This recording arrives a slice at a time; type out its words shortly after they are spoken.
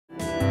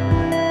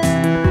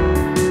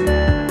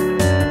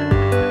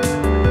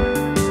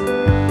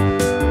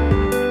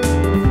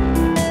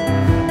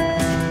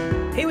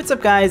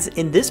up guys,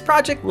 in this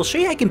project we'll show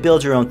you how you can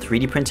build your own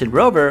 3D printed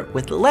rover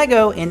with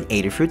Lego and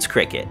Adafruit's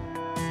CRICKIT.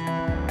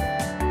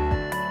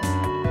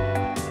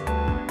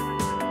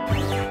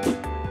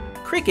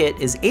 CRICKIT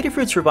is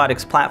Adafruit's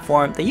robotics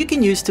platform that you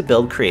can use to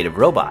build creative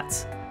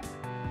robots.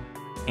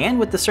 And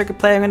with the Circuit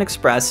Player and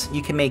Express,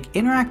 you can make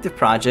interactive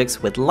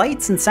projects with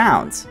lights and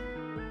sounds.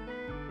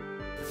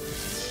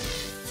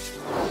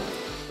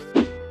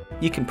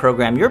 You can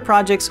program your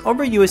projects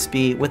over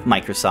USB with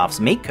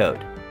Microsoft's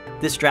MakeCode.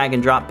 This drag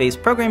and drop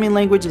based programming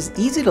language is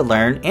easy to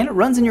learn and it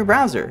runs in your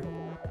browser.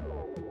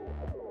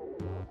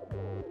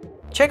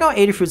 Check out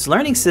Adafruit's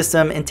learning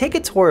system and take a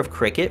tour of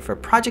CRICKIT for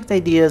project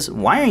ideas,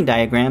 wiring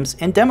diagrams,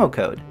 and demo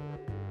code.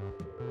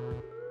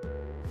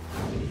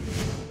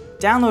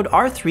 Download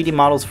our 3D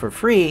models for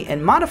free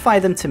and modify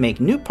them to make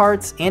new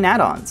parts and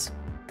add-ons.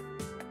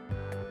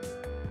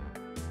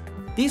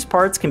 These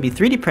parts can be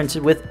 3D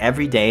printed with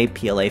everyday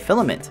PLA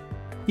filament.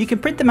 You can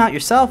print them out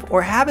yourself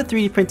or have a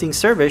 3D printing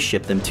service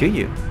ship them to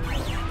you.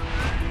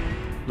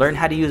 Learn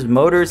how to use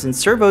motors and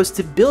servos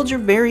to build your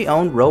very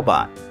own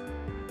robot.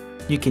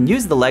 You can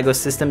use the Lego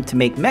system to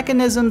make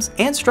mechanisms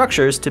and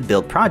structures to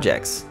build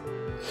projects.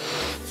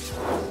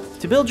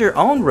 To build your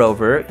own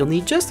rover, you'll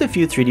need just a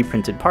few 3D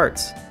printed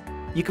parts.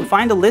 You can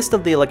find a list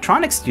of the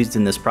electronics used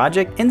in this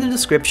project in the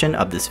description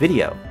of this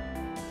video.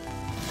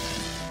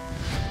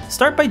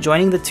 Start by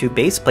joining the two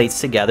base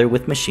plates together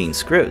with machine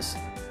screws.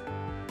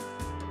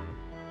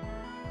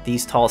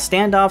 These tall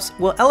standoffs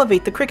will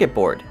elevate the CRICKIT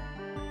board.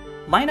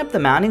 Line up the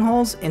mounting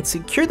holes and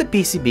secure the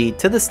PCB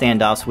to the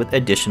standoffs with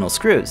additional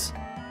screws.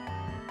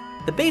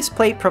 The base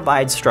plate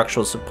provides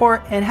structural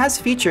support and has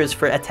features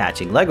for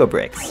attaching Lego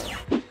bricks.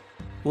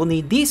 We'll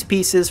need these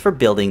pieces for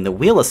building the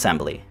wheel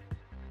assembly.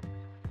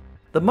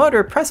 The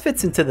motor press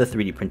fits into the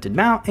 3D printed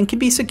mount and can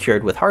be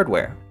secured with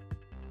hardware.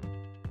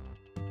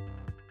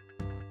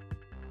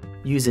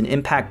 Use an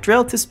impact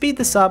drill to speed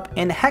this up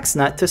and a hex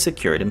nut to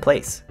secure it in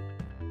place.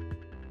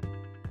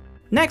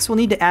 Next, we'll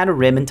need to add a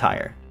rim and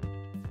tire.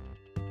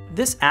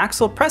 This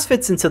axle press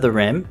fits into the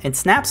rim and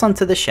snaps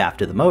onto the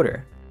shaft of the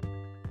motor.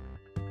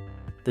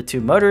 The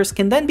two motors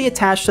can then be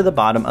attached to the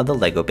bottom of the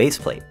Lego base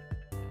plate.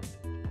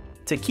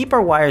 To keep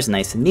our wires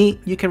nice and neat,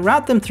 you can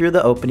route them through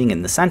the opening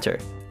in the center.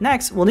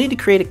 Next, we'll need to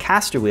create a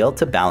caster wheel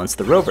to balance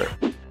the rover.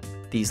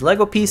 These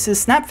Lego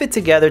pieces snap fit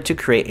together to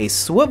create a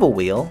swivel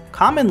wheel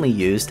commonly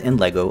used in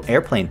Lego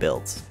airplane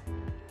builds.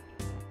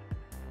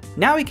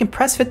 Now we can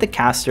press fit the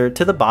caster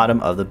to the bottom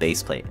of the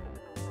base plate.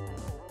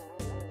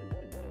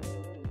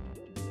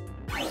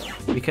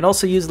 We can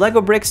also use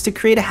Lego bricks to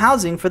create a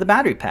housing for the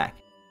battery pack.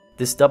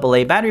 This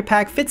AA battery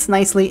pack fits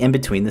nicely in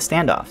between the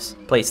standoffs.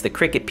 Place the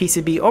CRICKIT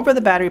PCB over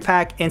the battery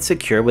pack and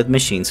secure with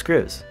machine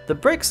screws. The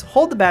bricks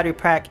hold the battery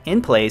pack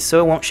in place so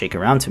it won't shake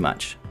around too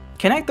much.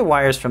 Connect the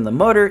wires from the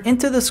motor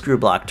into the screw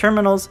block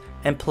terminals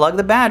and plug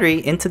the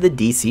battery into the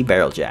DC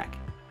barrel jack.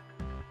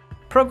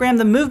 Program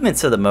the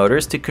movements of the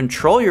motors to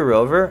control your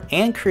rover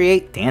and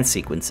create dance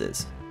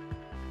sequences.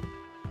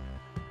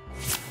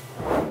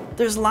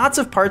 There's lots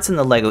of parts in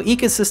the Lego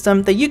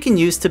ecosystem that you can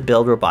use to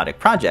build robotic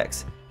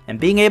projects, and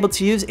being able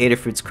to use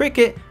Adafruit's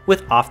CRICKIT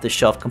with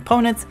off-the-shelf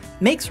components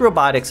makes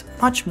robotics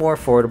much more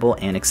affordable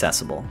and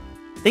accessible.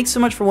 Thanks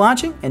so much for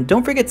watching, and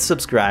don't forget to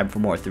subscribe for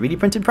more 3D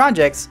printed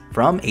projects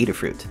from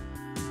Adafruit.